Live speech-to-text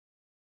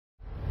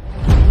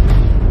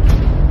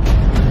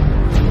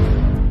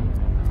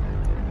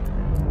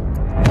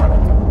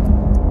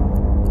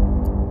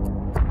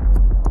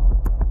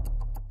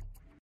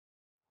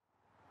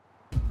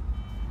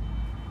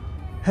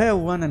Hey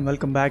everyone, and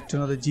welcome back to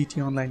another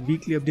GT Online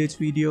weekly updates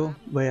video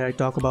where I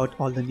talk about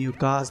all the new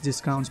cars,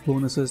 discounts,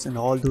 bonuses and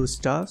all those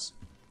stuffs.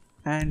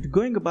 And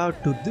going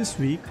about to this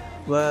week,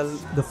 well,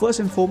 the first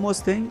and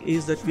foremost thing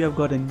is that we have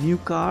got a new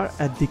car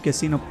at the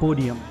casino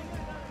podium.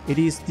 It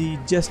is the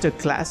Jester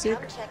Classic,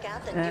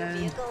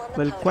 and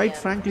well, quite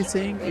frankly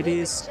saying, it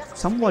is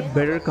somewhat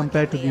better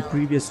compared to the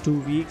previous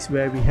 2 weeks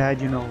where we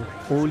had,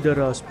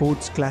 older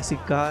sports classic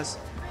cars.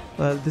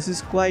 Well, this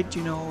is quite,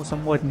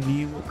 somewhat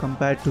new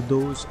compared to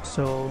those,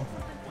 so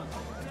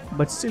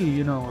but still,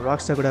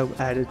 Rockstar could have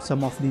added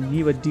some of the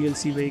newer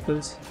DLC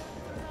vehicles.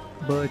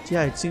 But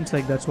yeah, it seems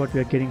like that's what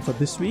we are getting for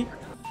this week.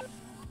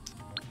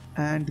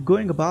 And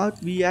going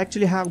about, we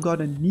actually have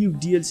got a new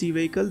DLC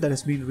vehicle that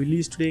has been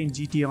released today in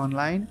GT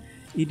Online.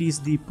 It is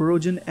the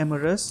Progen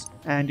Emerus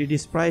and it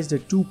is priced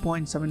at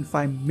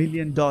 $2.75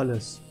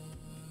 million.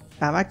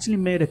 I've actually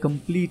made a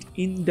complete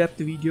in-depth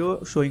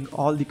video showing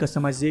all the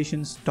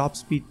customizations, top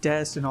speed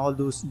tests and all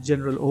those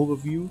general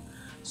overview.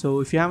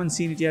 So if you haven't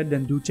seen it yet,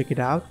 then do check it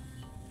out.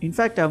 In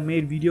fact, I've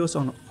made videos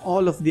on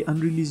all of the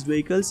unreleased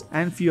vehicles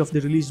and few of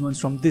the released ones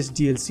from this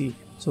DLC.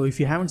 So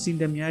if you haven't seen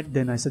them yet,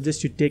 then I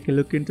suggest you take a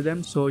look into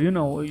them so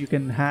you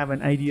can have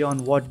an idea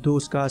on what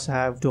those cars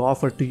have to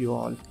offer to you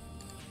all.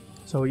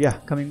 So yeah,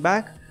 coming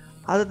back,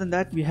 other than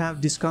that, we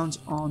have discounts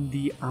on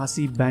the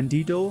RC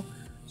Bandito.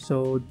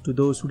 So to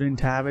those who didn't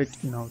have it,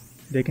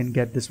 they can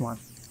get this one.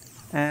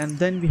 And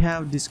then we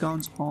have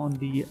discounts on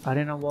the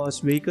Arena Wars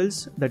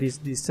vehicles, that is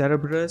the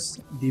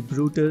Cerberus, the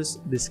Brutus,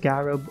 the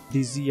Scarab,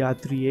 the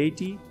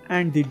ZR380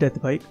 and the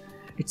Death Bike.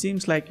 It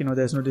seems like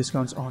there's no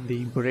discounts on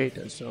the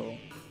Imperator, so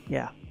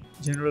yeah,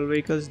 general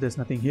vehicles, there's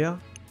nothing here.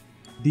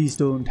 These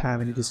don't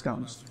have any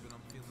discounts.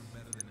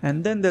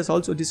 And then there's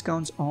also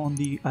discounts on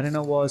the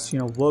Arena Wars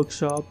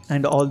workshop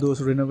and all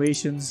those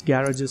renovations,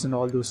 garages and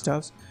all those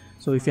stuffs.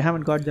 So if you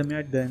haven't got them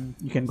yet, then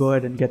you can go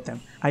ahead and get them.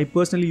 I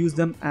personally use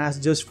them as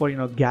just for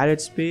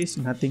garage space,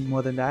 nothing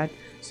more than that.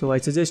 So I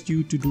suggest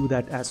you to do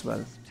that as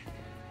well.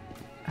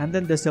 And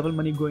then there's double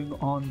money going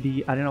on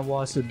the Arena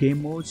Wars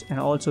game modes and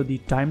also the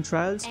time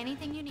trials.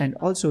 And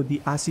also the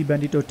RC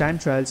Bandito time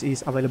trials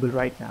is available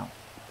right now.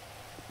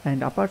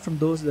 And apart from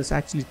those, there's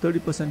actually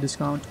 30%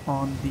 discount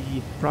on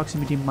the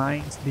proximity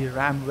mines, the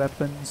ram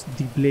weapons,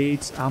 the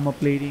blades, armor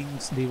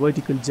platings, the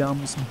vertical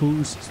jumps,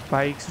 boosts,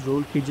 spikes,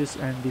 roll cages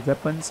and the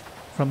weapons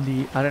from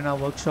the Arena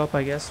workshop,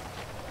 I guess.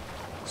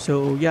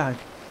 So yeah,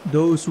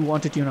 those who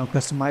wanted to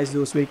customize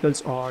those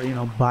vehicles or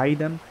buy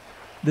them,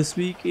 this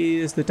week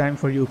is the time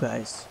for you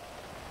guys.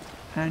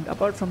 And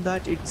apart from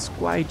that, it's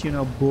quite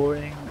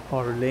boring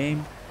or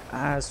lame,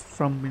 as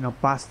from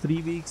past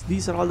 3 weeks.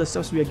 These are all the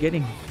stuffs we are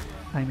getting.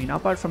 I mean,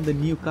 apart from the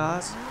new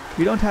cars,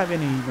 we don't have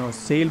any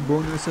sale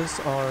bonuses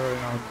or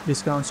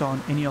discounts on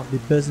any of the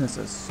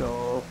businesses,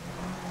 so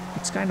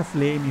it's kind of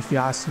lame if you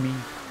ask me.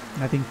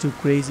 Nothing too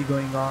crazy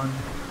going on.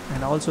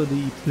 And also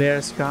the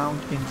players count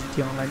in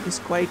GT Online is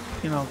quite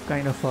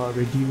kind of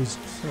reduced,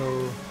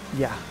 so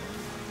yeah.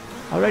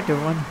 Alright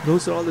everyone,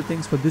 those are all the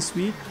things for this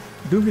week.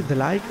 Do hit the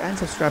like and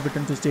subscribe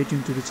button to stay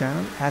tuned to the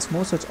channel, as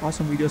more such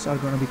awesome videos are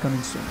going to be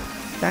coming soon.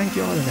 Thank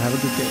you all and have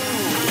a good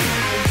day.